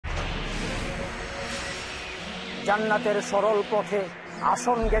জান্নাতের সরল পথে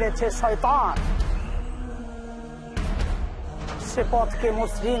আসন গেড়েছে শয়তান। সে পথকে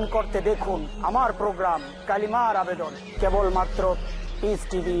মসৃণ করতে দেখুন আমার প্রোগ্রাম কালিমার আবেদন, কেবলমাত্র পিস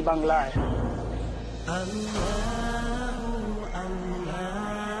টিভি বাংলায়।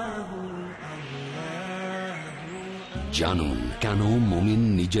 জানুন কেন মুমিন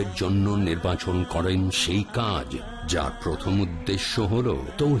নিজের জন্য নির্বাচন করেন সেই কাজ যার প্রথম উদ্দেশ্য হল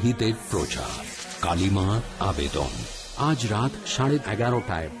তাওহীদের প্রচার, কালিমার আবেদন। আজ রাত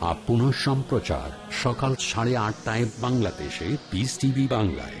 11:30টায় বা পুনঃ সম্প্রচার সকাল 8:30টায় বাংলাদেশে পিস টিভি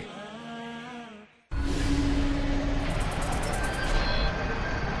বাংলায়।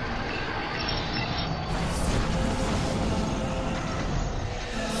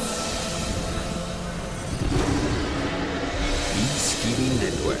 TV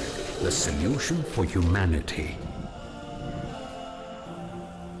Network, the solution for humanity.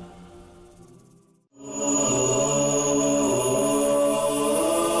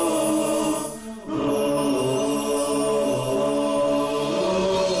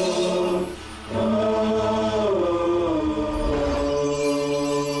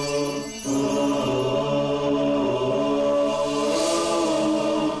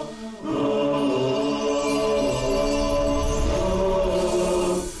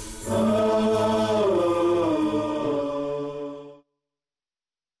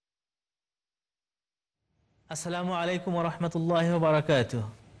 আসসালামু আলাইকুম ওয়া রাহমাতুল্লাহি ওয়া বারাকাতুহু।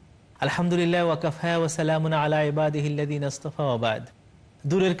 আলহামদুলিল্লাহ ওয়া কাফা ওয়া সালামুন আলা ইবাদিহিল্লাযিনা ইসতাফা ওয়া বাদ।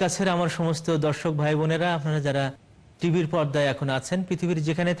 দূরের কাছের আমার সমস্ত দর্শক ভাই বোনেরা, আপনারা যারা টিভির পর্দায় এখন আছেন, পৃথিবীর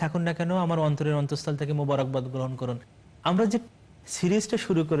যেখানে থাকুন না কেন, আমার অন্তরের অন্তঃস্থল থেকে মোবারকবাদ গ্রহণ করুন। আমরা যে সিরিজটা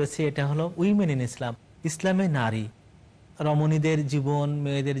শুরু করেছি এটা হলো উইমেন ইন ইসলাম, ইসলামে নারী, রমণীদের জীবন,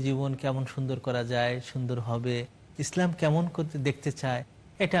 মেয়েদের জীবন কেমন সুন্দর করা যায়, সুন্দর হবে, ইসলাম কেমন করতে দেখতে চায়,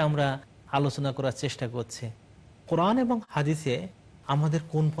 এটা আমরা আলোচনা করার চেষ্টা করছি। কোরআন এবং হাদিসে আমাদের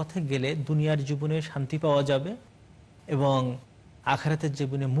কোন পথে গেলে দুনিয়ার জীবনে শান্তি পাওয়া যাবে এবং আখিরাতের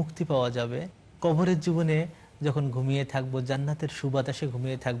জীবনে মুক্তি পাওয়া যাবে, কবরের জীবনে যখন ঘুমিয়ে থাকবো জান্নাতের সুবাতাসে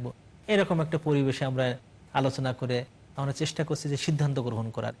ঘুমিয়ে থাকবো, এরকম একটা পরিবেশে আমরা আলোচনা করে আমরা চেষ্টা করছি যে সিদ্ধান্ত গ্রহণ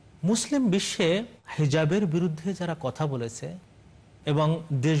করার। মুসলিম বিশ্বে হিজাবের বিরুদ্ধে যারা কথা বলেছে এবং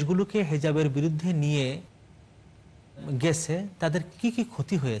দেশগুলোকে হিজাবের বিরুদ্ধে নিয়ে গেছে, তাদের কি কি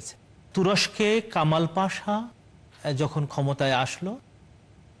ক্ষতি হয়েছে। তুরস্কে কামাল পাশা যখন ক্ষমতায় আসলো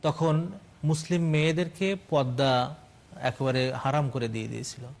তখন মুসলিম মেয়েদেরকে পর্দা একেবারে হারাম করে দিয়ে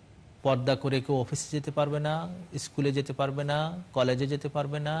দিয়েছিল। পর্দা করে কেউ অফিসে যেতে পারবে না, স্কুলে যেতে পারবে না, কলেজে যেতে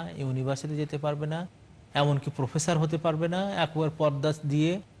পারবে না, ইউনিভার্সিটি যেতে পারবে না, এমনকি প্রফেসর হতে পারবে না। একবার পর্দা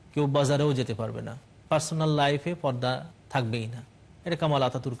দিয়ে কেউ বাজারেও যেতে পারবে না, পার্সোনাল লাইফে পর্দা থাকবেই না। এটা কামাল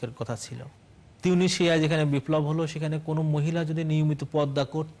আতাতুর্কের কথা ছিল। তিউনিসিয়া যেখানে বিপ্লব হলো, সেখানে কোনো মহিলা যদি নিয়মিত পর্দা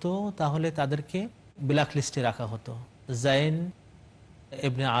করত তাহলে তাদেরকে ব্ল্যাক লিস্টে রাখা হতো। জাইন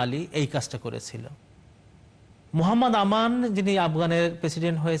ইবনে আলী এই কাজটা করেছিল। মোহাম্মদ আমান যিনি আফগানের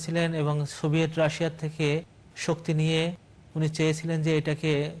প্রেসিডেন্ট হয়েছিলেন এবং সোভিয়েত রাশিয়ার থেকে শক্তি নিয়ে উনি চেয়েছিলেন যে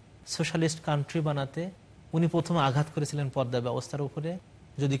এটাকে সোশ্যালিস্ট কান্ট্রি বানাতে, উনি প্রথমে আঘাত করেছিলেন পর্দা ব্যবস্থার উপরে।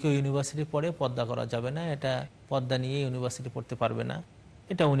 যদি কেউ ইউনিভার্সিটি পড়ে পর্দা করা যাবে না, এটা পর্দা নিয়ে ইউনিভার্সিটি পড়তে পারবে না,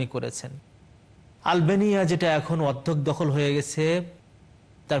 এটা উনি করেছেন। আলবেনিয়া যেটা এখন অর্ধেক দখল হয়ে গেছে,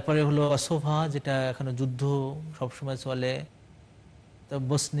 তারপরে হলো কসোভো যেটা এখনো যুদ্ধ সবসময় চলে,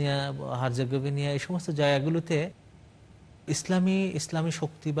 বসনিয়া হার্জেগোভিনা, এই সমস্ত জায়গাগুলোতে ইসলামী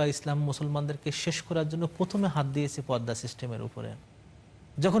শক্তি বা ইসলাম মুসলমানদেরকে শেষ করার জন্য প্রথমে হাত দিয়েছে পর্দা সিস্টেমের উপরে।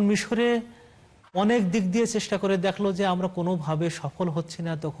 যখন মিশরে অনেক দিক দিয়ে চেষ্টা করে দেখলো যে আমরা কোনোভাবে সফল হচ্ছি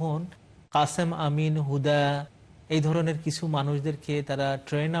না, তখন কাসেম আমিন, হুদা এই ধরনের কিছু মানুষদেরকে তারা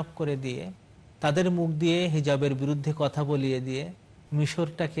ট্রেন আপ করে দিয়ে তাদের মুখ দিয়ে হিজাবের বিরুদ্ধে কথা বলিয়ে দিয়ে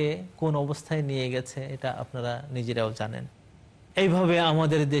মিশরটাকে কোন অবস্থায় নিয়ে গেছে এটা আপনারা নিজেরাও জানেন। এইভাবে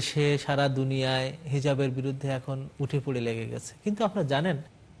আমাদের দেশে সারা দুনিয়ায় হিজাবের বিরুদ্ধে এখন উঠে পড়ে লেগে গেছে। কিন্তু আপনারা জানেন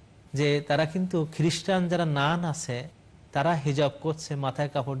যে তারা কিন্তু খ্রিস্টান যারা নান আছে তারা হিজাব করছে, মাথায়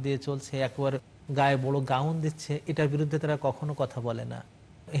কাপড় দিয়ে চলছে, একবার গায়ে বড় গাউন দিচ্ছে, এটার বিরুদ্ধে তারা কখনো কথা বলে না।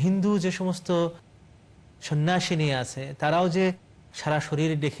 হিন্দু যে সমস্ত সন্ন্যাসিনী আছে তারাও যে সারা শরীর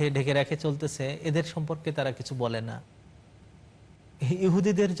ঢেকে রেখে চলতেছে, এদের সম্পর্কে তারা কিছু বলে না।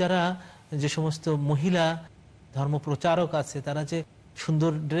 ইহুদিদের যারা যে সমস্ত মহিলা ধর্ম প্রচারক আছে তারা যে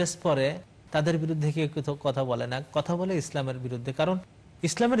সুন্দর ড্রেস পরে, তাদের বিরুদ্ধে কেউ কথা বলে না, কথা বলে ইসলামের বিরুদ্ধে। কারণ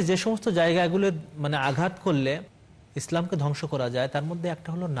ইসলামের যে সমস্ত জায়গাগুলো মানে আঘাত করলে ইসলামকে ধ্বংস করা যায়, তার মধ্যে একটা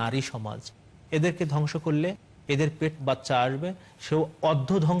হলো নারী সমাজ। এদেরকে ধ্বংস করলে এদের পেট বাচ্চা আসবে, সেও অর্ধ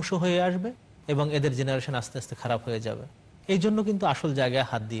ধ্বংস হয়ে আসবে এবং এদের জেনারেশন আস্তে আস্তে খারাপ হয়ে যাবে। এই জন্য কিন্তু আসল জায়গায়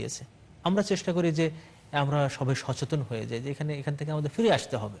হাত দিয়েছে। আমরা চেষ্টা করি যে আমরা সবাই সচেতন হয়ে যাই যে এখান থেকে আমাদের ফিরে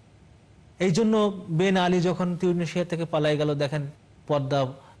আসতে হবে। এই জন্য বেন আলী যখন তিউনিসিয়া থেকে পালাই গেল, দেখেন পর্দা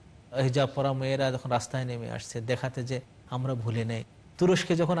হিজাব পরা মেয়েরা যখন রাস্তায় নেমে আসছে দেখাতে যে আমরা ভুলে নেই।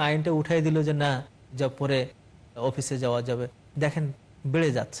 তুরস্কে যখন আইনটা উঠাই দিল যে না হিজাব পরে অফিসে যাওয়া যাবে, দেখেন বেড়ে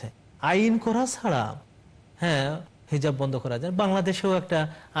যাচ্ছে। আইন করা ছাড়া হ্যাঁ হিজাব বন্ধ করা যায়। বাংলাদেশেও একটা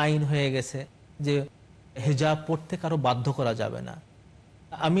আইন হয়ে গেছে যে হিজাব পড়তে কারো বাধ্য করা যাবে না।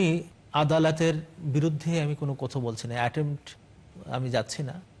 আমি আদালতের বিরুদ্ধে আমি কোনো কথা বলছি না, অ্যাটেম্পট আমি যাচ্ছি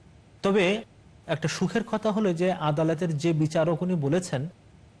না। তবে একটা সুখের কথা হলো যে আদালতের যে বিচারক উনি বলেছেন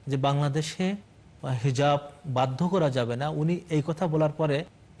যে বাংলাদেশে হিজাব বাধ্য করা যাবে না, উনি এই কথা বলার পরে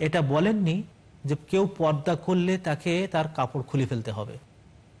এটা বলেননি যে কেউ পর্দা করলে তাকে তার কাপড় খুলে ফেলতে হবে।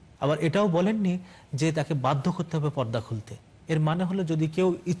 আবার এটাও বলেননি যে তাকে বাধ্য করতে হবে পর্দা খুলতে। এর মানে হলো যদি কেউ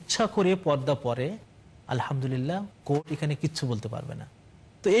ইচ্ছা করে পর্দা পরে, আলহামদুলিল্লাহ, কোর্ট এখানে কিচ্ছু বলতে পারবে না।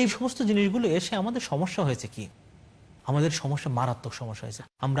 তো এই সমস্ত জিনিসগুলো এসে আমাদের সমস্যা হয়েছে কি, আমাদের সমস্যা মারাত্মক সমস্যা হয়েছে।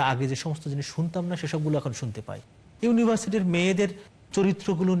 আমরা আগে যে সমস্ত জিনিস শুনতাম না সেসবগুলো এখন শুনতে পাই। ইউনিভার্সিটির মেয়েদের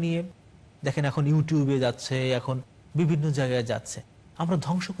চরিত্রগুলো নিয়ে দেখেন এখন ইউটিউবে যাচ্ছে, এখন বিভিন্ন জায়গায় যাচ্ছে। আমরা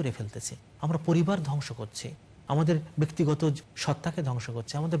ধ্বংস করে ফেলতেছি, আমরা পরিবার ধ্বংস করছি, আমাদের ব্যক্তিগত সত্তাকে ধ্বংস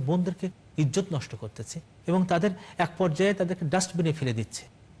করছে, আমাদের বোনদেরকে ইজ্জত নষ্ট করতেছে এবং তাদের এক পর্যায়ে তাদেরকে ডাস্টবিনে ফেলে দিচ্ছে।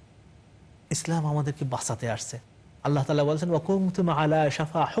 ইসলাম আমাদেরকে বাঁচাতে আসছে। আল্লাহ তাআলা বলেছেন ওয়াকুনতুম আলা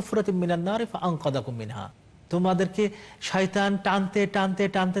শাফা হুফরাতিন মিনান নার ফাআনকাযাকুম মিনহা, তোমাদেরকে শয়তান টানতে টানতে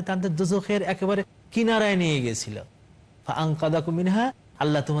টানতে টানতে দুজখের একেবারে কিনারায় নিয়ে গিয়েছিল। ফাআনকাযাকুম মিনহা,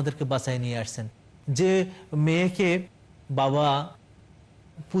 আল্লাহ তোমাদেরকে বাঁচায় নিয়ে আসছেন। যে মেয়েকে বাবা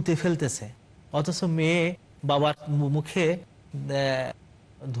পুঁতে ফেলতেছে অথচ মেয়ে বাবার মুখে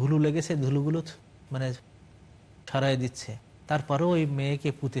ধুলো লেগেছে, ধুলোগুলো মানে সরাই দিচ্ছে, তারপরেও ওই মেয়েকে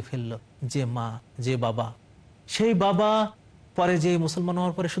পুঁতে ফেললো যে মা, যে বাবা। সেই বাবা পরে যে মুসলমান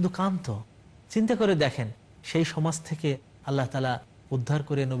হওয়ার পরে শুধু কাঁদতো। চিন্তা করে দেখেন, সেই সমাজ থেকে আল্লাহ তাআলা উদ্ধার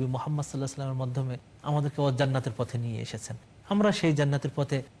করে নবী মুহাম্মদ সাল্লাল্লাহু আলাইহি ওয়াসাল্লামের মাধ্যমে আমাদেরকে জান্নাতের পথে নিয়ে এসেছেন। আমরা সেই জান্নাতের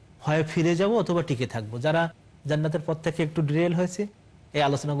পথে হয় ফিরে যাব অথবা টিকে থাকবো। যারা জান্নাতের পথ থেকে একটু ডিরেল হয়েছে এই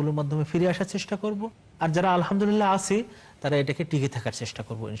আলোচনাগুলোর মাধ্যমে ফিরে আসার চেষ্টা করব, আর যারা আলহামদুলিল্লাহ আছি তারা এটাকে টিকে থাকার চেষ্টা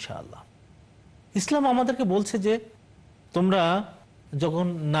করব ইনশাআল্লাহ। ইসলাম আমাদেরকে বলছে যে তোমরা যখন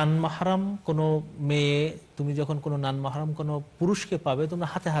নান মাহরাম কোনো মেয়ে, তুমি যখন কোনো নান মাহরাম কোনো পুরুষকে পাবে, তোমরা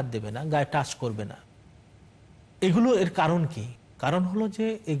হাতে হাত দেবে না, গায়ে টাচ করবে না। এগুলো এর কারণ কি? কারণ হলো যে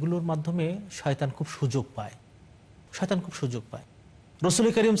এগুলোর মাধ্যমে শয়তান খুব সুযোগ পায়, শয়তান খুব সুযোগ পায়। রাসূল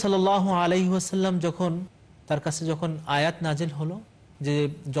করিম সাল্লাল্লাহু আলাইহি ওয়াসাল্লাম যখন তার কাছে যখন আয়াত নাজিল হলো যে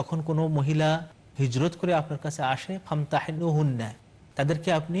যখন কোনো মহিলা হিজরত করে আপনার কাছে আসে ফামতাহিনুহুন্না, তাদেরকে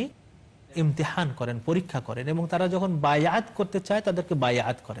আপনি ইমতিহান করেন, পরীক্ষা করেন, এবং তারা যখন বায়াত করতে চায় তাদেরকে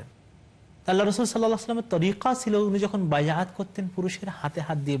বায়াত করেন। আল্লাহ রাসূল সাল্লাল্লাহু আলাইহি ওয়াসাল্লামের তরিকা ছিল উনি যখন বায়াত করতেন পুরুষের হাতে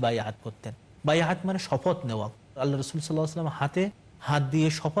হাত দিয়ে বায়াত করতেন। বায়াত মানে শপথ নেওয়া। আল্লাহ রাসূল সাল্লাল্লাহু আলাইহি ওয়াসাল্লাম হাতে হাত দিয়ে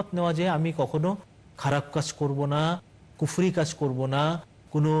শপথ নেওয়া যে আমি কখনো খারাপ কাজ করব না, কুফরি কাজ করব না,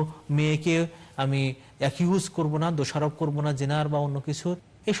 কোনো মেয়েকে আমি অ্যাকিউজ করব না, দোষারোপ করব না জিনার বা অন্য কিছুর।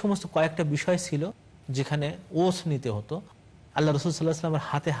 এই সমস্ত কয়েকটা বিষয় ছিল যেখানে ওথ নিতে হতো আল্লাহ রাসূল সাল্লাল্লাহু আলাইহি ওয়াসাল্লামের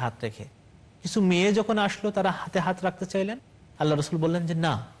হাতে হাত রেখে। কিছু মেয়ে যখন আসলো তারা হাতে হাত রাখতে চাইলেন, আল্লাহ রাসূল বললেন যে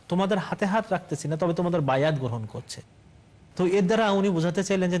না, তোমাদের হাতে হাত রাখতেছি না, তবে তোমাদের বায়াত গ্রহণ করছে। তো এর দ্বারা উনি বোঝাতে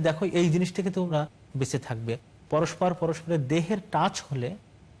চাইলেন যে দেখো এই জিনিস থেকে তোমরা বেঁচে থাকবে। পরস্পরের দেহের টাচ হলে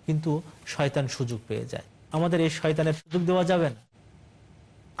কিন্তু শয়তান সুযোগ পেয়ে যায়। আমাদের এই শয়তানের সুযোগ দেওয়া যাবে না।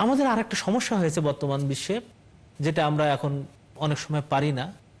 আমাদের আর একটা সমস্যা হয়েছে বর্তমান বিশ্বে, যেটা আমরা এখন অনেক সময় পারি না,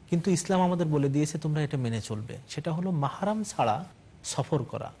 কিন্তু ইসলাম আমাদের বলে দিয়েছে তোমরা এটা মেনে চলবে। সেটা হলো মাহরাম ছাড়া সফর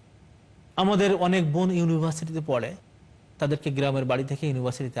করা। আমাদের অনেক বোন ইউনিভার্সিটিতে পড়ে, তাদেরকে গ্রামের বাড়ি থেকে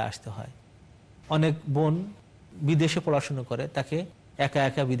ইউনিভার্সিটিতে আসতে হয়। অনেক বোন বিদেশে পড়াশোনা করে, তাকে একা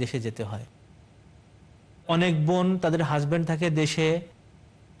একা বিদেশে যেতে হয়। অনেক বোন তাদের হাজব্যান্ড থাকে দেশে,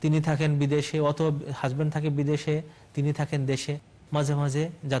 তিনি থাকেন বিদেশে, অথবা হাজব্যান্ড থাকে বিদেশে, তিনি থাকেন দেশে, মাঝে মাঝে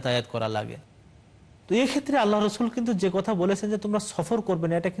যাতায়াত করা লাগে। তো এই ক্ষেত্রে আল্লাহ রাসূল কিন্তু যে কথা বলেছেন যে তোমরা সফর করবে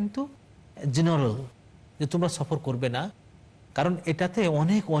না, এটা কিন্তু জেনারেল, যে তোমরা সফর করবে না, কারণ এটাতে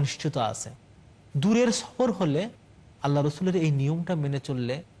অনেক অনিশ্চয়তা আছে। দূরের সফর হলে আল্লাহ রাসূলের এই নিয়মটা মেনে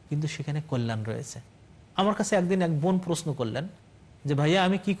চললে কিন্তু সেখানে কল্যাণ রয়েছে। আমার কাছে একদিন এক বোন প্রশ্ন করলেন যে ভাইয়া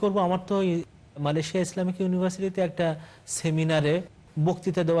আমি কি করব, আমার তো মালয়েশিয়া ইসলামিক ইউনিভার্সিটিতে একটা সেমিনারে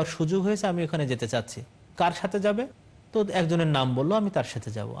বক্তৃতা দেওয়ার সুযোগ হয়েছে, আমি ওখানে যেতে চাচ্ছি, কার সাথে যাবে? তো একজনের নাম বললো, আমি তার সাথে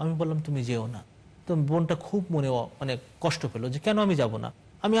যাব। আমি বললাম তুমি যেও না। তো বোনটা খুব মনে অনেক কষ্ট পেলো যে কেন আমি যাব না,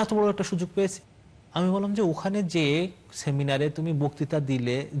 আমি এত বড় একটা সুযোগ পেয়েছি। আমি বললাম যে ওখানে যে সেমিনারে তুমি বক্তৃতা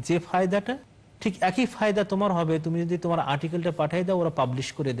দিলে যে ফায়দাটা, ঠিক একই ফায়দা তোমার হবে তুমি যদি তোমার আর্টিকেলটা পাঠিয়ে দাও, ওরা পাবলিশ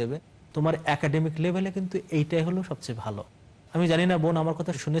করে দেবে। তোমার একাডেমিক লেভেলে কিন্তু এইটাই হলো সবচেয়ে ভালো। আমি জানি না বোন আমার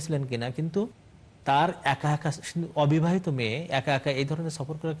কথা শুনেছিলেন কিনা, কিন্তু তার একা একা অবিবাহিত মেয়ে একা একা এই ধরনের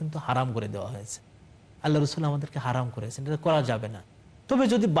সফর করা কিন্তু হারাম করে দেওয়া হয়েছে। আল্লাহ রসুল আমাদেরকে হারাম করেছেন, এটা করা যাবে না। তবে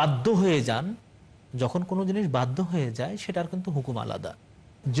যদি বাধ্য হয়ে যান, যখন কোনো জিনিস বাধ্য হয়ে যায় সেটার কিন্তু হুকুম আলাদা।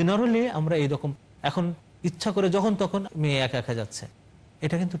 জেনারেলি আমরা এইরকম এখন ইচ্ছা করে যখন তখন মেয়ে একা একা যাচ্ছে,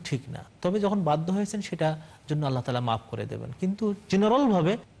 এটা কিন্তু ঠিক না। তবে যখন বাধ্য হয়েছেন সেটা জন্য আল্লাহ তাআলা মাফ করে দেবেন, কিন্তু জেনারেল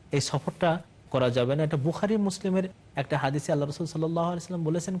ভাবে এই সফরটা করা যাবে না। এটা বুখারী মুসলিমের একটা হাদিসে আল্লাহ রাসূল সাল্লাল্লাহু আলাইহি ওয়াসাল্লাম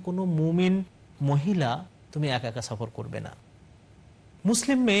বলেছেন, কোনো মুমিন মহিলা তুমি একা একা সফর করবে না।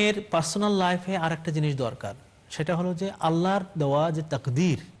 মুসলিম মেয়ের পার্সোনাল লাইফে আর একটা জিনিস দরকার, সেটা হলো যে আল্লাহর দেওয়া যে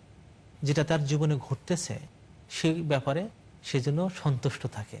তাকদীর, যেটা তার জীবনে ঘটতেছে সেই ব্যাপারে সে যেন সন্তুষ্ট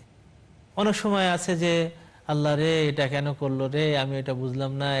থাকে। অনেক সময় আছে যে আল্লাহ রে এটা কেন করলো রে, আমি এটা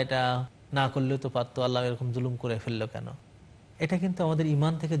বুঝলাম না, এটা না করলেও তো পারতো, আল্লাহ এরকম জুলুম করে ফেললো কেন। এটা কিন্তু আমাদের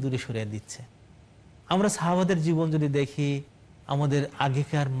ঈমান থেকে দূরে সরিয়ে দিচ্ছে। আমরা সাহাবাদের জীবন যদি দেখি, আমাদের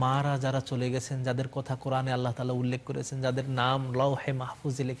আগেকার মারা যারা চলে গেছেন, যাদের কথা কোরআনে আল্লাহ তাআলা উল্লেখ করেছেন, যাদের নাম লাওহে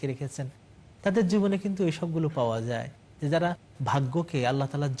মাহফুজে লিখে রেখেছেন, তাদের জীবনে কিন্তু এই সবগুলো পাওয়া যায় যে যারা ভাগ্যকে, আল্লাহ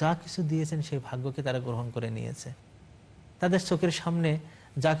তাআলা যা কিছু দিয়েছেন সেই ভাগ্যকে তারা গ্রহণ করে নিয়েছে। তাদের চোখের সামনে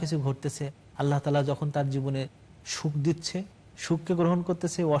যা কিছু ঘটতেছে, আল্লাহ তাআলা যখন তার জীবনে সুখ দিচ্ছে, সুখকে গ্রহণ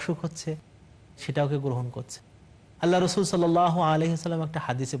করতেছে, অসুখ হচ্ছে সেটাকে গ্রহণ করছে। আল্লাহ রাসূল সাল্লাল্লাহু আলাইহি ওয়াসাল্লাম একটা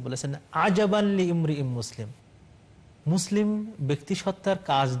হাদিসে বলেছেন, আজাবান লিইমরিইম মুসলিম, মুসলিম ব্যক্তি সত্তার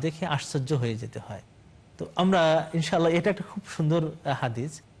কাজ দেখে আশ্চর্য হয়ে যেতে হয়। তো আমরা ইনশাআল্লাহ, এটা একটা খুব সুন্দর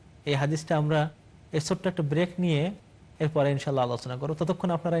হাদিস, এই হাদিসটা আমরা এই ছোট্ট একটা ব্রেক নিয়ে এরপরে ইনশাআল্লাহ আলোচনা করব। ততক্ষণ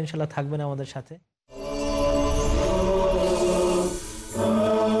আপনারা ইনশাআল্লাহ থাকবেন আমাদের সাথে।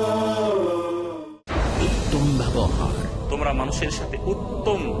 উত্তম ব্যবহার, তোমরা মানুষের সাথে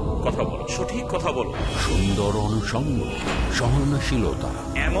উত্তম কথা বলো, সঠিক কথা বলো, সুন্দর অনুষঙ্গ, সহনশীলতা,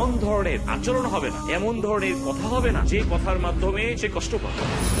 এমন ধরনের আচরণ হবে না, এমন ধরনের কথা হবে না যে কথার মাধ্যমে সে কষ্ট পাবে।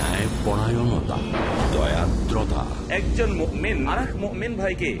 ন্যায়পরায়ণতা, দয়াদ্রতা। একজন মুমিন আরেক মুমিন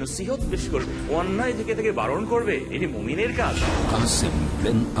ভাইকে নসিহত পেশ করবে, অন্যায় থেকে বারণ করবে, এটি মুমিনের কাজ। কাসিম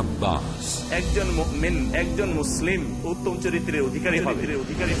বিন আব্বাস। একজন মুমিন, একজন মুসলিম উত্তম চরিত্রের অধিকারী হবে।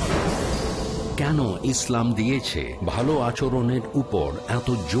 কেন ইসলাম দিয়েছে ভালো আচরণের উপর এত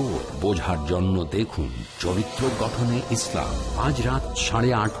জোর, বোঝার জন্য দেখুন চরিত্র গঠনে ইসলাম। আজ রাত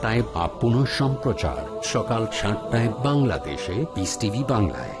 8:30 বা পুনঃ সম্প্রচার সকাল 7টায় বাংলাদেশে পিস টিভি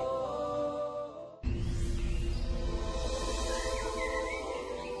বাংলায়।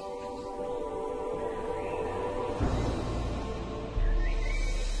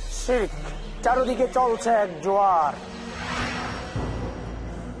 শিরক, চারদিকে চলছে এক জোয়ার।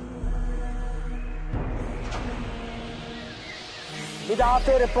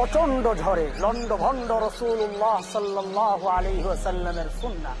 বিদআতের প্রচন্ড ঝড়ে লন্ডভন্ড রাসূলুল্লাহ সাল্লাল্লাহু আলাইহি ওয়াসাল্লামের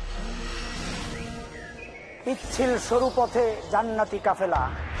সুন্নাহ। পিচ্ছিল সরু পথে জান্নাতি কাফেলা,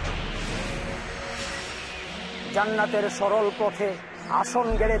 জান্নাতের সরল পথে আসন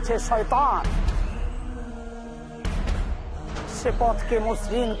গেড়েছে শয়তান। সে পথকে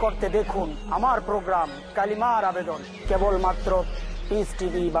মসৃণ করতে দেখুন আমার প্রোগ্রাম কালিমার আবেদন, কেবলমাত্র পিস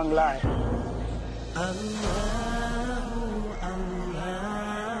টিভি বাংলায়।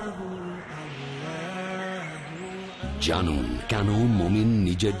 জানুন কেন মুমিন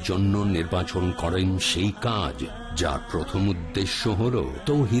নিজের জন্য নির্বাচন করেন সেই কাজ যার প্রথম উদ্দেশ্য হল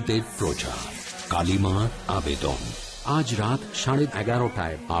তাওহীদের প্রচার, কালিমার আবেদন। আজ রাত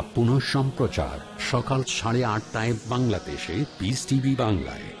 11:30 বা পুনঃ সম্প্রচার সকাল 8:30 বাংলাদেশে পিস টিভি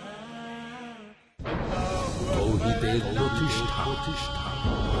বাংলায়। তাওহীদের প্রতিষ্ঠা।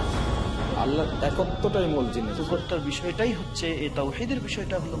 আল্লাহর একত্বটাই মূল জিনিস, উপরটার বিষয়টাই হচ্ছে এই তাওহীদের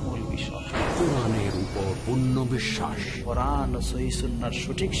বিষয়টা হলো মূল বিষয়। কোরআনের উপর পূর্ণ বিশ্বাস, কোরআন ও সহিহ সুন্নাহর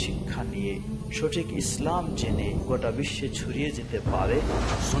সঠিক শিক্ষা নিয়ে সঠিক ইসলাম জেনে গোটা বিশ্বে ছড়িয়ে যেতে পারে।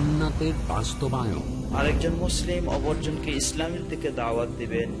 সুন্নাতের বাস্তবায়ন। আরেকজন মুসলিম অপরজনকে ইসলামের দিকে দাওয়াত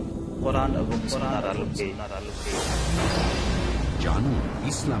দিবেন কোরআন এবং সুন্নাহর আলোকে। জানুন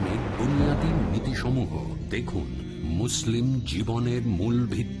ইসলামের বুনিয়াদী নীতিসমূহ। দেখুন মুসলিম জীবনের মূল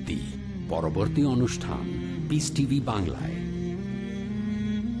ভিত্তি। পরবর্তী অনুষ্ঠান পিস টিভি বাংলায়।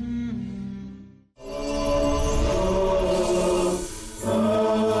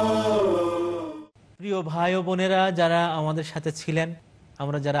 প্রিয় ভাই ও বোনেরা যারা আমাদের সাথে ছিলেন,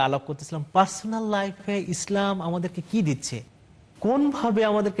 আমরা যারা আলাপ করতেছিলাম পার্সোনাল লাইফে ইসলাম আমাদেরকে কি দিচ্ছে, কোন ভাবে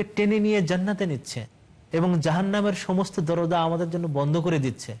আমাদেরকে টেনে নিয়ে জান্নাতে নিচ্ছে এবং জাহান্নামের সমস্ত দরজা আমাদের জন্য বন্ধ করে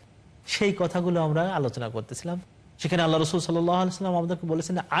দিচ্ছে, সেই কথাগুলো আমরা আলোচনা করতেছিলাম। সেখানে আল্লাহ রাসূল সাল্লাল্লাহু আলাইহি ওয়াসাল্লাম আমাদেরকে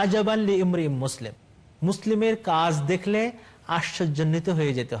বলেছেন, আজাবান লিইমরিইম মুসলিম, মুসলিমের কাজ দেখলে আশ্চর্যান্বিত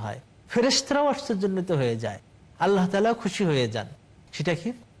হয়ে যেতে হয়, ফেরেশতারাও আশ্চর্যান্বিত হয়ে যায়, আল্লাহ তাআলা খুশি হয়ে যান। সেটা কি?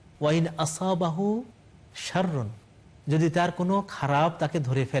 ওয়াইন আসাবাহু শাররুন, যদি তার কোনো খারাপ তাকে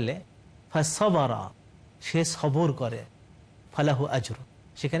ধরে ফেলে, ফাসবারা, সে সবর করে, ফালাহু আজর,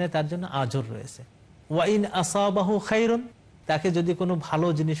 সেখানে তার জন্য আজর রয়েছে। ওয়াইন আসাবাহু খাইরুন, তাকে যদি কোনো ভালো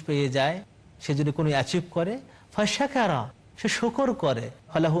জিনিস পেয়ে যায়, সে যদি কোনো অ্যাচিভ করে, ফাশাকারা, সে শুকর করে,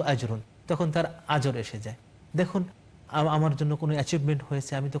 ফালাহু আজরুন, তখন তার আজর এসে যায়। দেখুন, আমার জন্য কোনো অ্যাচিভমেন্ট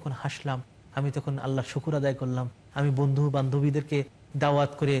হয়েছে, আমি তখন হাসলাম, আমি তখন আল্লাহর শুকর আদায় করলাম, আমি বন্ধু বান্ধবীদেরকে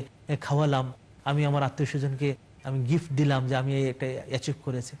দাওয়াত করে খাওয়ালাম, আমি আমার আত্মীয় স্বজনকে আমি গিফট দিলাম যে আমি একটা অ্যাচিভ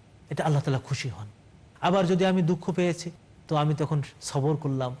করেছি, এটা আল্লাহ তাআলা খুশি হন। আবার যদি আমি দুঃখ পেয়েছি, তো আমি তখন সবর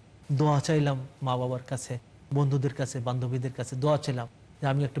করলাম, দোয়া চাইলাম মা বাবার কাছে, বন্ধুদের কাছে, বান্ধবীদের কাছে দোয়া চাইলাম যে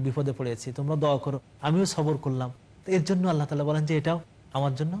আমি একটা বিপদে পড়েছি, তোমরা দোয়া করো, আমিও সবর করলাম। তো এর জন্য আল্লাহ তাআলা বলেন যে এটাও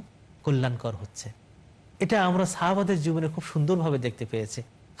আমার জন্য কল্যাণকর হচ্ছে। এটা আমরা সাহাবাদের জীবনে খুব সুন্দরভাবে দেখতে পেয়েছি।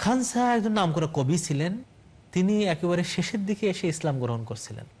 খানসা একজন নামকরা কবি ছিলেন, তিনি একেবারে শেষের দিকে এসে ইসলাম গ্রহণ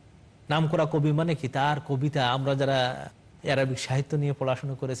করছিলেন। নামকরা কবি মানে কি, তার কবিতা, আমরা যারা আরবিক সাহিত্য নিয়ে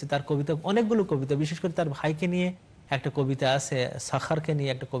পড়াশোনা করেছি, তার কবিতা, অনেকগুলো কবিতা, বিশেষ করে তার ভাইকে নিয়ে একটা কবিতা আছে, সাখারকে নিয়ে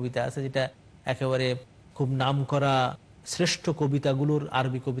একটা কবিতা আছে, যেটা একেবারে খুব নামকরা শ্রেষ্ঠ কবিতাগুলোর,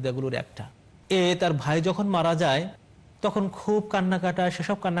 আরবি কবিতাগুলোর একটা। তার ভাই যখন মারা যায় তখন খুব কান্নাকাটা,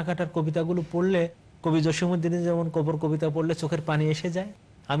 সেসব কান্নাকাটার কবিতাগুলো পড়লে, কবি জসিমউদ্দিনের যেমন কবর কবিতা পড়লে চোখের পানি এসে যায়,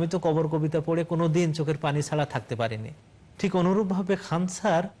 আমি তো কবর কবিতা পড়ে কোনোদিন চোখের পানি ছাড়া থাকতে পারিনি। ঠিক অনুরূপভাবে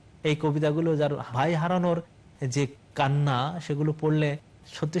খানসার এই কবিতাগুলো, যার ভাই হারানোর যে কান্না, সেগুলো পড়লে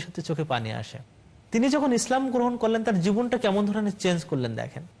সত্যি সত্যি চোখে পানি আসে। তিনি যখন ইসলাম গ্রহণ করলেন, তার জীবনটা কেমন ধরনের চেঞ্জ করলেন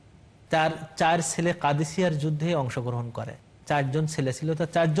দেখেন। তার 4 ছেলে কাদিসিয়ার যুদ্ধে অংশগ্রহণ করে, 4 জন ছেলে ছিল, তার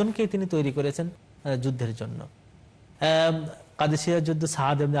 4 জনকে তিনি তৈরি করেছেন যুদ্ধের জন্য। কাদিসিয়ার যুদ্ধ,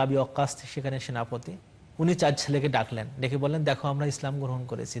 সাআদ ইবনে আবি ওয়াক্কাস সেখানে সেনাপতি, উনি 4 ছেলেকে ডাকলেন, ডেকে বললেন, দেখো আমরা ইসলাম গ্রহণ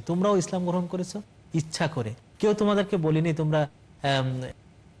করেছি, তোমরাও ইসলাম গ্রহণ করেছো ইচ্ছা করে, কেউ তোমাদেরকে বলিনি তোমরা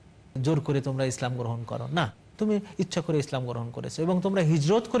জোর করে তোমরা ইসলাম গ্রহণ করো না, তুমি ইচ্ছা করে ইসলাম গ্রহণ করেছো, এবং তোমরা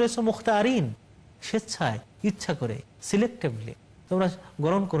হিজরত করেছো মুখতারিন, স্বেচ্ছায়, ইচ্ছা করে, সিলেক্টিভলি তোমরা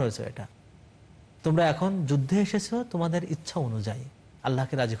গ্রহণ করেছো। এটা তোমরা এখন যুদ্ধে এসেছো তোমাদের ইচ্ছা অনুযায়ী,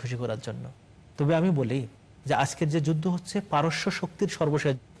 আল্লাহকে রাজি খুশি করার জন্য। তবে আমি বলি যে আজকের যে যুদ্ধ হচ্ছে পারস্য শক্তির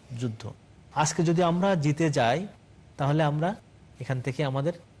সর্বশেষ যুদ্ধ। আজকে যদি আমরা জিতে যাই, তাহলে আমরা এখান থেকে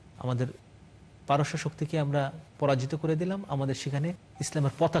আমাদের পারস্য শক্তিকে আমরা পরাজিত করে দিলাম, আমাদের সেখানে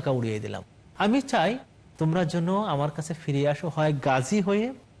ইসলামের পতাকা উড়িয়ে দিলাম। আমি চাই তোমরা যেন আমার কাছে ফিরে আসো, হয় গাজী হয়ে,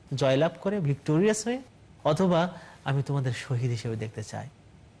 জয়লাভ করে, ভিক্টোরিয়াস হয়ে, অথবা আমি তোমাদের শহীদ হিসেবে দেখতে চাই।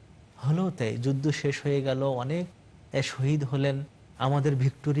 হলো তাই, যুদ্ধ শেষ হয়ে গেল, অনেক শহীদ হলেন, আমাদের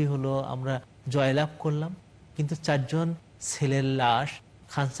ভিক্টোরি হলো, আমরা জয়লাভ করলাম, কিন্তু 4 জন ছেলের লাশ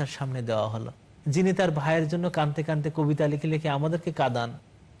খানসার সামনে দেওয়া হলো, যিনি তার ভাইয়ের জন্য কাঁদতে কাঁদতে কবিতা লিখে লিখে আমাদেরকে কাঁদান।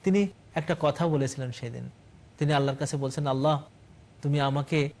 তিনি একটা কথা বলেছিলেন সেদিন, তিনি আল্লাহর কাছে বলছেন, আল্লাহ তুমি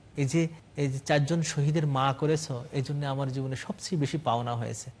আমাকে এই যে 4 জন শহীদের মা করেছো, এই জন্য আমার জীবনে সবচেয়ে বেশি পাওনা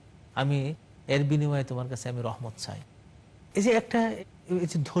হয়েছে, আমি এর বিনিময়ে তোমার কাছে আমি রহমত চাই। এই যে একটা, এই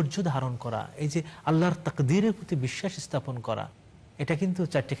যে ধৈর্য ধারণ করা, এই যে আল্লাহর তাকদীরের প্রতি বিশ্বাস স্থাপন করা, এটা কিন্তু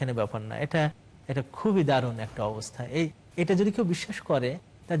চারটিখানে ব্যাপার না, এটা খুবই দারুণ একটা অবস্থা। এটা যদি কেউ বিশ্বাস করে,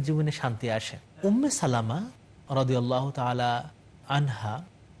 তার জীবনে শান্তি আসে। উম্মে সালামা রাদিয়াল্লাহু তাআলা আনহা,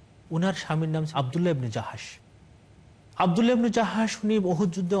 উনার স্বামীর নাম আব্দুল্লাহ ইবনে জাহাশ। আব্দুল্লাহ ইবনে জাহাশ উনি উহুদ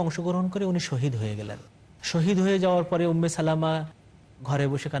যুদ্ধে অংশগ্রহণ করে উনি শহীদ হয়ে গেলেন। শহীদ হয়ে যাওয়ার পরে উম্মে সালামা ঘরে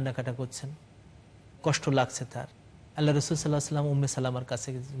বসে কান্নাকাটা করছেন, কষ্ট লাগছে তার। আল্লাহ রাসূল সাল্লাল্লাহু আলাইহি ওয়াসাল্লাম উম্মে সালামার কাছে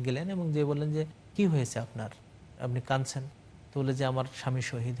গেলেন এবং যে বললেন যে কি হয়েছে আপনার, আপনি কাঁদছেন? তো বলে যে আমার স্বামী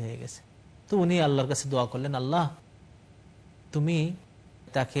শহীদ হয়ে গেছে। তো উনি আল্লাহর কাছে দোয়া করলেন, আল্লাহ তুমি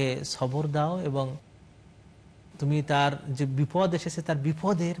তাকে সবর দাও এবং তুমি তার যে বিপদ এসেছে, তার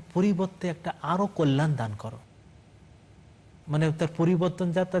বিপদের পরিবর্তে একটা আরো কল্যাণ দান করো, মানে তার পরিবর্তন,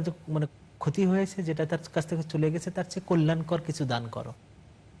 যা তার মানে ক্ষতি হয়েছে, যেটা তার কাছ থেকে চলে গেছে, তার চেয়ে কল্যাণকর কিছু দান করো।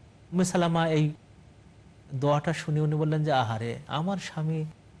 উম্মে সালামা এই দোয়াটা শুনে উনি বললেন যে আহারে, আমার স্বামী,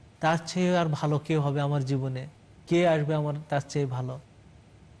 তার চেয়ে আর ভালো কে হবে আমার জীবনে, কে আসবে আমার তার চেয়ে ভালো।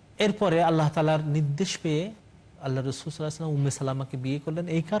 এরপরে আল্লাহ তাআলার নির্দেশ পেয়ে আল্লাহ রাসূল সাল্লাল্লাহু আলাইহি ওয়াসাল্লাম উম্মে সালামাকে বিয়ে করলেন,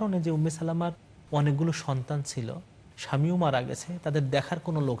 এই কারণে যে উম্মে সালামার অনেকগুলো সন্তান ছিল, স্বামীও মারা গেছে, তাদের দেখার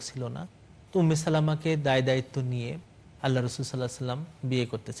কোনো লোক ছিল না। তো উম্মে সালামাকে দায়িত্ব নিয়ে আল্লাহ রাসূল সাল্লাল্লাহু আলাইহি ওয়াসাল্লাম বিয়ে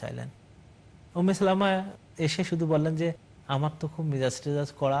করতে চাইলেন। উম্মে সালামা এসে শুধু বললেন যে আমার তো খুব মেজাজ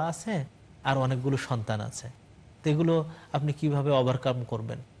করা আছে, আর অনেকগুলো সন্তান আছে, তো এগুলো আপনি কিভাবে ওভারকাম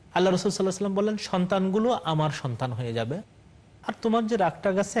করবেন? আল্লাহ রাসূল সাল্লাল্লাহু আলাইহি ওয়াসাল্লাম বললেন, সন্তানগুলো আমার সন্তান হয়ে যাবে, আর তোমার যে রাগটা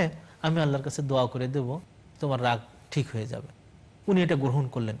গেছে আমি আল্লাহর কাছে দোয়া করে দেব, তোমার রাগ ঠিক হয়ে যাবে। উনি এটা গ্রহণ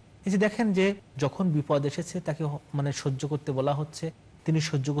করলেন। এই যে দেখেন যে যখন বিপদ এসেছে তাকে মানে সহ্য করতে বলা হচ্ছে, তিনি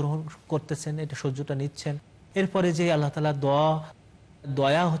সহ্য গ্রহণ করতেছেন, এটা সহ্যটা নিচ্ছেন। এরপরে যে আল্লাহ তাআলা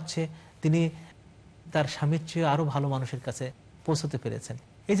দয়া হচ্ছে, তিনি তার স্বামীর চেয়ে আরো ভালো মানুষের কাছে পৌঁছতে পেরেছেন।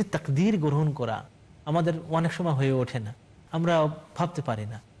 এই যে তাকদীর গ্রহণ করা আমাদের অনেক সময় হয়ে ওঠে না, আমরা ভাবতে পারি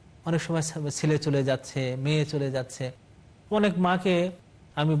না। অনেক সময় ছেলে চলে যাচ্ছে, মেয়ে চলে যাচ্ছে। অনেক মাকে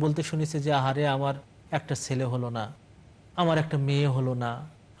আমি বলতে শুনেছি যে আহারে আমার একটা ছেলে হলো না, আমার একটা মেয়ে হলো না,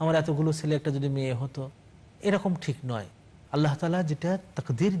 আমার এতগুলো ছেলে একটা যদি মেয়ে হতো। এরকম ঠিক নয়। আল্লাহ তাআলা যেটা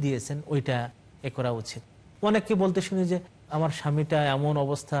তাকদীর দিয়েছেন ওইটা করা উচিত। অনেককে বলতে শুনি যে আমার স্বামীটা এমন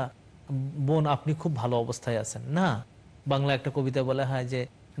অবস্থা, বোন আপনি খুব ভালো অবস্থায় আছেন। না, বাংলা একটা কবিতা বলা হয় যে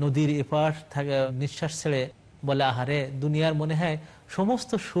নদীর এপার থাকে নিঃশ্বাস ছেড়ে বলে আহারে দুনিয়ার মনে হয়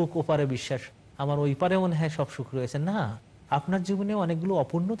সমস্ত সুখ ওপারে বিশ্বাস, আমার ওই পারে মনে হয় সব সুখ রয়েছে। না, আপনার জীবনে অনেকগুলো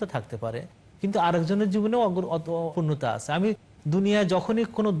অপূর্ণতা থাকতে পারে, কিন্তু আরেকজনের জীবনেও অপূর্ণতা আছে। আমি দুনিয়ায় যখনই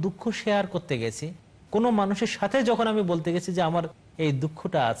কোনো দুঃখ শেয়ার করতে গেছি, কোনো মানুষের সাথে যখন আমি বলতে গেছি যে আমার এই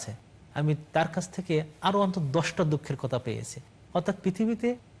দুঃখটা আছে, আমি তার কাছ থেকে আরো অন্তত 10টা দুঃখের কথা পেয়েছি। অর্থাৎ পৃথিবীতে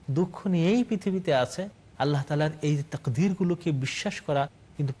দুঃখ নিয়েই পৃথিবীতে আছে। আল্লাহ তাআলার এই তাকদীরগুলোকে বিশ্বাস করা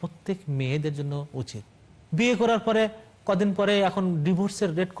কিন্তু প্রত্যেক মেয়েদের জন্য উচিত। বিয়ে করার পরে কদিন পরে এখন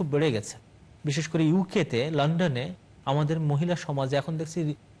ডিভোর্সের রেট খুব বেড়ে গেছে, বিশেষ করে ইউকেতে, লন্ডনে আমাদের মহিলা সমাজে এখন দেখছি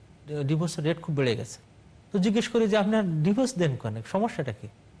ডিভোর্সের রেট খুব বেড়ে গেছে। তো জিজ্ঞেস করি যে আপনার ডিভোর্স দেন কেন, সমস্যাটা কি?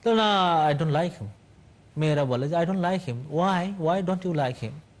 তো না, আই ডোন্ট লাইক হিম। মেয়েরা বলে যে I don't like him. Why don't you like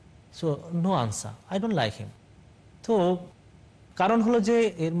him? So no answer, I don't like him. তো কারণ হলো যে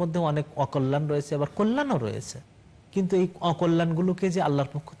এর মধ্যে অনেক অকল্যাণ রয়েছে, আবার কল্যাণও রয়েছে। কিন্তু এই অকল্যাণগুলোকে যে আল্লাহর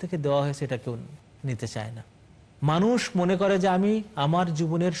পক্ষ থেকে দেওয়া হয়েছে এটা কেউ নিতে চায় না। মানুষ মনে করে যে আমি আমার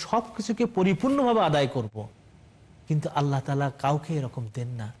জীবনের সব কিছুকে পরিপূর্ণভাবে আদায় করব, কিন্তু আল্লাহ তাআলা কাউকে এরকম দেন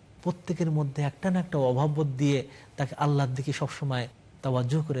না। প্রত্যেকের মধ্যে একটা না একটা অভাববোধ দিয়ে তাকে আল্লাহর দিকে সবসময়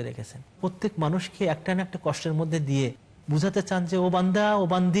তাওয়াজ্জু করে রেখেছেন। প্রত্যেক মানুষকে একটা না একটা কষ্টের মধ্যে দিয়ে বুঝাতে চান যে ও বান্দা, ও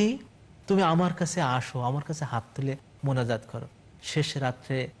বান্দি, তুমি আমার কাছে আসো, আমার কাছে হাত তুলে মোনাজাত করো। শেষ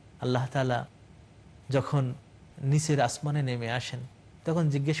রাত্রে আল্লাহ তাআলা যখন নিচের আসমানে নেমে আসেন তখন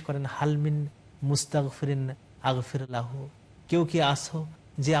জিজ্ঞেস করেন হালমিন মুস্তাগফিরিন আগফির লাহু, কেউ কি আসো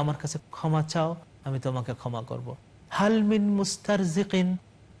যে আমার কাছে ক্ষমা চাও, আমি তোমাকে ক্ষমা করব। হালমিন মুস্তারজিকিন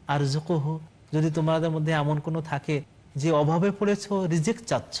আরজুকুহু, যদি তোমাদের মধ্যে এমন কোনো থাকে যে অভাবে পড়েছো, রিজিক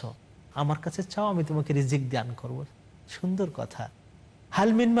চাচ্ছ, আমার কাছে চাও, আমি তোমাকে রিজিক দান করব। সুন্দর কথা।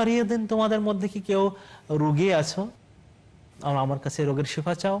 হালমিন মারিয়াদিন, তোমাদের মধ্যে কি কেউ রোগী আছো, আমার কাছে রোগের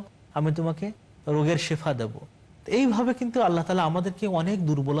শিফা চাও, আমি তোমাকে রোগের শিফা দেব। এইভাবে কিন্তু আল্লাহ তাআলা আমাদেরকে অনেক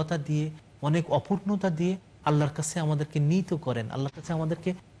দুর্বলতা দিয়ে, অনেক অপূর্ণতা দিয়ে আল্লাহর কাছে আমাদেরকে নীত করেন। আল্লাহর কাছে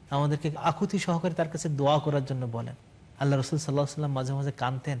আমাদেরকে আকুতি সহকারে তার কাছে দোয়া করার জন্য বলেন। আল্লাহ রাসূল সাল্লাল্লাহু আলাইহি ওয়াসাল্লাম মাঝে মাঝে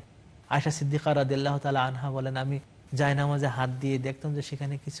কাঁদতেন। আয়েশা সিদ্দিকা রাদিয়াল্লাহু তাআলা আনহা বলেন, আমি জায়নামাজে হাত দিয়ে দেখতাম যে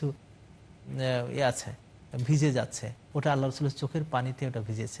সেখানে কিছু আছে, ভিজে যাচ্ছে, ওটা আল্লাহ রাসূলের চোখের পানিতে ওটা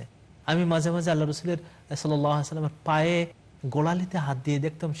ভিজেছে। আমি মাঝে মাঝে আল্লাহ রাসূলের সাল্লাল্লাহু আলাইহি ওয়াসাল্লামের পায়ে গোড়ালিতে হাত দিয়ে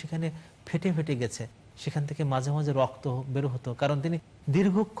দেখতাম সেখানে ফেটে ফেটে গেছে, সেখান থেকে মাঝে মাঝে রক্ত বের হতো, কারণ তিনি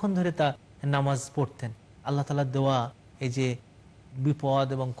দীর্ঘক্ষণ ধরে তা নামাজ পড়তেন। আল্লাহ তাআলার দেওয়া এই যে বিপদ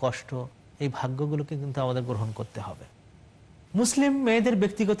এবং কষ্ট, এই ভাগ্যগুলোকে কিন্তু আমাদের গ্রহণ করতে হবে। মুসলিম মেয়েদের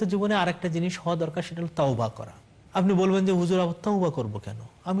ব্যক্তিগত জীবনে আরেকটা জিনিস হওয়া দরকার, সেটা হলো তাওবা করা। আপনি বলবেন যে হুজুর আবার তাওবা করবো কেন,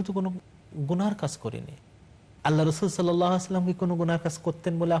 আমি তো কোনো গুনার কাজ করিনি। আল্লাহ রাসূল সাল্লাল্লাহু আলাইহি ওয়াসাল্লাম কি কোনো গুনার কাজ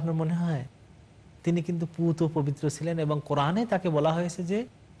করতেন বলে আপনার মনে হয়? তিনি কিন্তু পুত ও পবিত্র ছিলেন, এবং কোরআনে তাকে বলা হয়েছে যে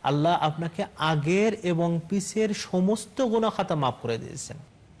আল্লাহ আপনাকে আগের এবং পিছের সমস্ত গুনাহ খাতা মাফ করে দিয়েছেন।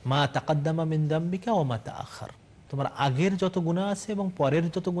 মা তাকাদ্দামা মিন যামবিকা ওয়া মা তাআখার, তোমার আগের যত গুনাহ আছে এবং পরের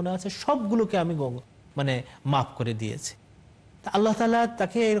যত গুনাহ আছে সবগুলোকে আমি মাফ করে দিয়েছি। আল্লাহ তাআলা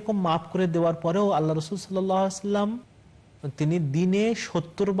তাকে এরকম মাফ করে দেওয়ার পরেও আল্লাহ রাসূল সাল্লাল্লাহু আলাইহি ওয়াসাল্লাম তিনি দিনে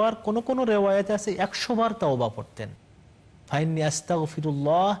 70 বার, কোন কোন রিওয়ায়াতে আছে 100 বার তাওবা পড়তেন। ফাইন্নী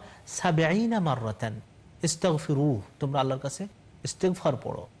আস্তাগফিরুল্লাহ 70 মাররাতান, ইস্তাগফিরু, তোমরা আল্লাহর কাছে ইস্তিগফার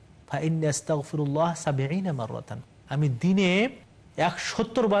পড়ো। ফাইন্নী আস্তাগফিরুল্লাহ 70 মাররাতান, আমি দিনে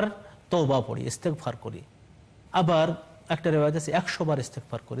 170 বার তওবা পড়ি, ইস্তিগফার করি। আবার একটা রিওয়ায়াত আছে 100 বার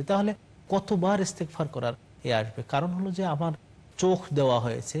ইস্তিগফার করি। তাহলে কতবার ইস্তিগফার করার আসবে? কারণ হলো যে আমার চোখ দেওয়া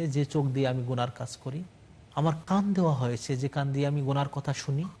হয়েছে যে চোখ দিয়ে আমি গুনার কাজ করি, আমার কান দেওয়া হয়েছে যে কান দিয়ে আমি গুনার কথা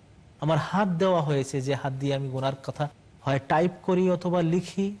শুনি, আমার হাত দেওয়া হয়েছে যে হাত দিয়ে আমি গুনার কথা হয় টাইপ করি অথবা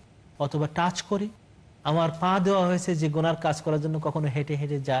লিখি অথবা টাচ করি, আমার পা দেওয়া হয়েছে যে গুনার কাজ করার জন্য কখনো হেঁটে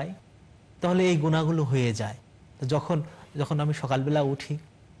হেঁটে যায়। তাহলে এই গুনাহগুলো হয়ে যায়। তো যখন আমি সকালবেলা উঠি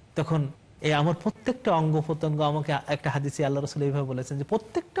তখন এই আমার প্রত্যেকটা অঙ্গ প্রত্যঙ্গ আমাকে, একটা হাদিসে আল্লাহ রাসূল এইভাবে বলেছেন যে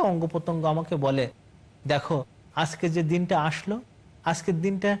প্রত্যেকটা অঙ্গ প্রত্যঙ্গ আমাকে বলে, দেখো আজকে যে দিনটা আসলো, আজকের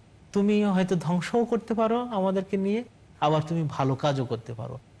দিনটা তুমি হয়তো ধ্বংসও করতে পারো আমাদেরকে নিয়ে, আবার তুমি ভালো কাজও করতে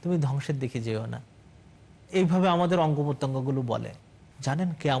পারো, তুমি ধ্বংসের দিকে যেও না। এইভাবে আমাদের অঙ্গ প্রত্যঙ্গগুলো বলে। জানেন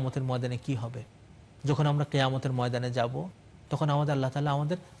কিয়ামতের ময়দানে কি হবে? যখন আমরা কিয়ামতের ময়দানে যাব তখন আমাদের আল্লাহ তাআলা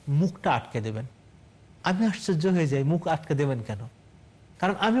আমাদের মুখটা আটকে দেবেন। আমি আশ্চর্য হয়ে যাই, মুখ আটকে দেবেন কেন?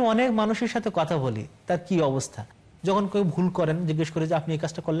 কারণ আমি অনেক মানুষের সাথে কথা বলি, তার কি অবস্থা, যখন কেউ ভুল করেন জিজ্ঞেস করে যে আপনি এই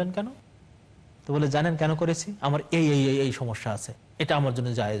কাজটা করলেন কেন, তো বলে জানেন কেন করেছি, আমার এই এই এই এই সমস্যা আছে, এটা আমার জন্য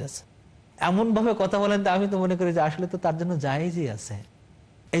জায়েজ আছে। এমন ভাবে কথা বলেন, আমি তো মনে করি যে আসলে তো তার জন্য জায়েজই আছে।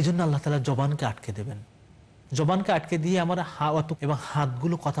 এই জন্য আল্লাহ তাআলা জবানকে আটকে দেবেন, জবানকে আটকে দিয়ে আমার হাত এবং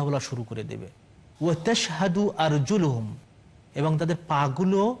হাতগুলো কথা বলা শুরু করে দেবে। ওয়া তাশহাদু আরজুলুহুম, এবং তাদের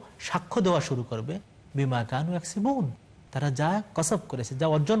পাগুলো সাক্ষ্য দেওয়া শুরু করবে বিমা কানু ইয়াকসিবুন, তারা যা কসব করেছে, যা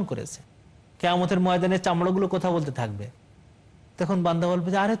অর্জন করেছে। কিয়ামতের ময়দানে চামড়াগুলো কথা বলতে থাকবে। তখন বান্দা বলবে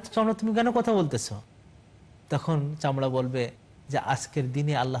যে আরে চামড়া তুমি কেন কথা বলতেছো? তখন চামড়া বলবে যে আজকের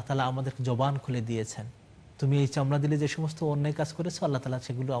দিনে আল্লাহ তাআলা আমাদের জবান খুলে দিয়েছেন, তুমি এই চামড়া দিলে যে সমস্ত অন্যায় কাজ করেছো আল্লাহ তাআলা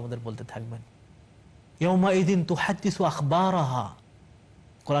সেগুলো আমাদের বলতে থাকবেন। ইয়াউমাইদিন তুহাদ্দিসু আখবারাহা,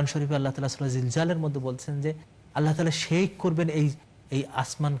 কোরআন শরীফে আল্লাহ তাআলা সূরা জিলজালের মধ্যে বলছেন যে আল্লাহ তাআলা শেক করবেন এই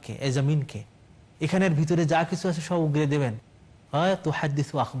আসমানকে, এই জমিনকে, এখানের ভিতরে যা কিছু আছে সব উগরে দেবেন।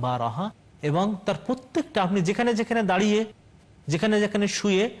 তুহাদ্দিসু আখবারাহা, এবং তার প্রত্যেকটা, আপনি যেখানে যেখানে দাঁড়িয়ে, যেখানে যেখানে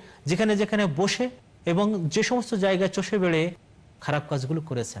শুয়ে, যেখানে যেখানে বসে, এবং যে সমস্ত জায়গায় চষে বেড়ে খারাপ কাজগুলো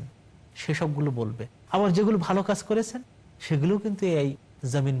করেছেন সেসবগুলো বলবে। আবার যেগুলো ভালো কাজ করেছেন সেগুলো কিন্তু এই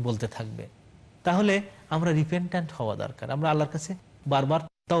জমিন বলতে থাকবে। তাহলে আমরা রিপেন্ট্যান্ট হওয়া দরকার, আমরা আল্লাহর কাছে বারবার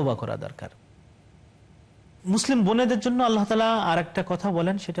তওবা করা দরকার। মুসলিম বোনেদের জন্য আল্লাহ তাআলা আর একটা কথা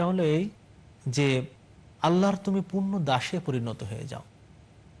বলেন, সেটা হলো এই যে আল্লাহর তুমি পূর্ণ দাসে পরিণত হয়ে যাও।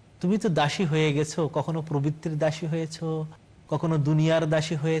 তুমি তো দাসী হয়ে গেছো, কখনো প্রবৃত্তির দাসী হয়েছো, কখনো দুনিয়ার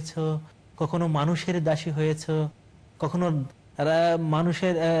দাসী হয়েছো, কখনো মানুষের দাসী হয়েছো, কখনো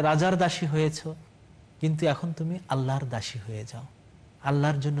মানুষের রাজার দাসী হয়েছো, কিন্তু এখন তুমি আল্লাহর দাসী হয়ে যাও।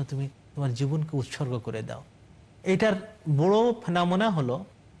 আল্লাহর জন্য তুমি তোমার জীবনকে উৎসর্গ করে দাও। এটার বড় ফেনামনা হলো,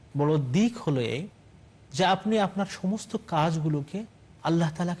 বড় দিক হলো এই যে আপনি আপনার সমস্ত কাজগুলোকে আল্লাহ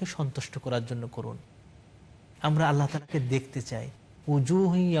তাআলাকে সন্তুষ্ট করার জন্য করুন। আমরা আল্লাহ তাআলাকে দেখতে চাই।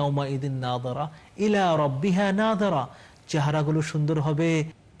 উজুহু ইয়াউমাইদিন নাযিরা ইলা রাব্বিহা নাযিরা, চেহারাগুলো সুন্দর হবে,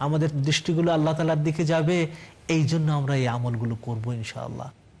 আমাদের দৃষ্টিগুলো আল্লাহ তাআলার দিকে যাবে। এই জন্য আমরা এই আমলগুলো করবো ইনশাআল্লাহ।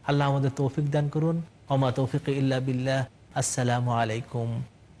 আল্লাহ আমাদের তৌফিক দান করুন। ওয়া মা তৌফিকি ইল্লা বিল্লাহ। আসসালামু আলাইকুম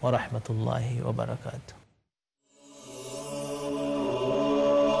ওয়া রাহমাতুল্লাহি ওয়া বারাকাতুহু।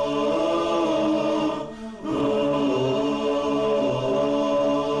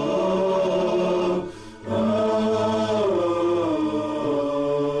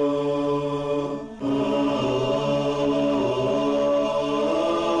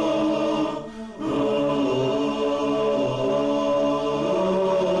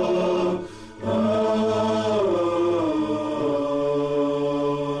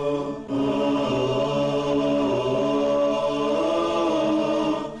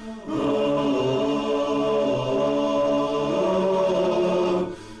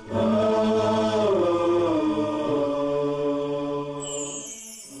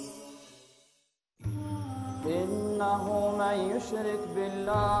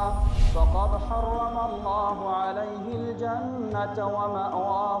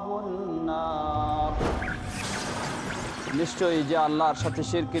 নিশ্চয়ই যে আল্লাহর সাথে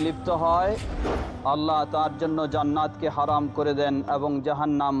শিরকে লিপ্ত হয় আল্লাহ তার জন্য জান্নাতকে হারাম করে দেন এবং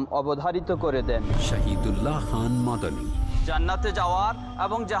জাহান্নাম অবধারিত করে দেন। শহীদুল্লাহ খান মাদানী। জান্নাতে যাওয়ার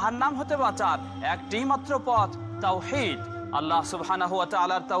এবং জাহান্নাম হতে বাঁচার একটি মাত্র পথ, তাওহীদ। আল্লাহ সুবহানাহু ওয়া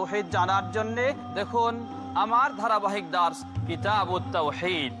তাআলার তাওহীদ জানার জন্য দেখুন আমার ধারাবাহিক দার্স কিতাবুত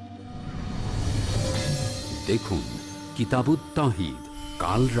তাওহীদ। দেখুন কিতাবুত তাওহীদ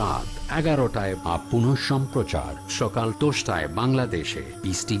কাল রাত 11টায় বা পুনঃ সম্প্রচার সকাল 10টায় বাংলাদেশে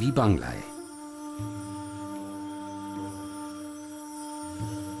পিস টিভি বাংলায়।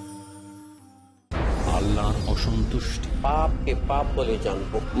 আল্লাহর অসন্তুষ্টি, পাপকে পাপ বলে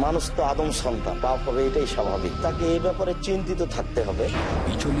জানবো। মানুষ তো আদম সন্তান, পাপ হবে এটাই স্বাভাবিক। তাকে এই ব্যাপারে চিন্তিত থাকতে হবে।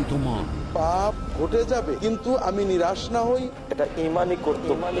 বিচলিত মন, পাপ ঘটে যাবে কিন্তু আমি নিরাশ না হই, এটা ঈমানি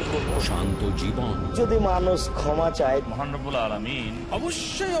কর্তব্য। শান্ত জীবন। যদি মানুষ ক্ষমা চায় মহান রব্বুল আলামিন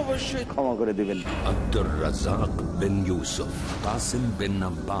অবশ্যই ক্ষমা করে দিবেন। আব্দুর রাজ্জাক বিন ইউসুফ, কাসিম বিন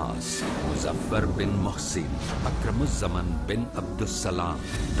আব্বাস, মুজাফফর বিন মুহসিন, আকরামুজ্জামান বিন আব্দুস সালাম,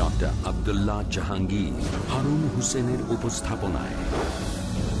 ডক্টর আব্দুল্লাহ জাহাঙ্গীর, হারুন হোসেনের উপস্থাপনায়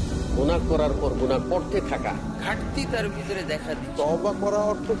গুনাহ করার পর গুনাহ করতে থাকা, ঘাটতি তার ভিতরে দেখা দিচ্ছে। তওবা করা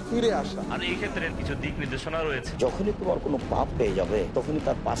অর্থ ফিরে আসা। আর এই ক্ষেত্রে কিছু দিক নির্দেশনা রয়েছে। যখনই তোমার কোনো পাপ পেয়ে যাবে তখনই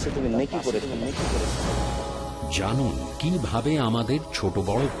তার পাশে তুমি নেকি করে জানুন কিভাবে আমাদের ছোট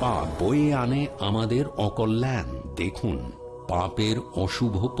বড় পাপ বয়ে আনে আমাদের অকল্যাণ। দেখুন পাপের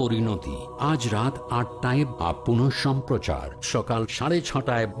অশুভ পরিণতি আজ রাত 8টায় বা পুনঃ সম্প্রচার সকাল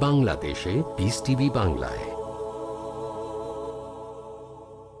 6:30 বাংলাদেশে পিস টিভি বাংলায়।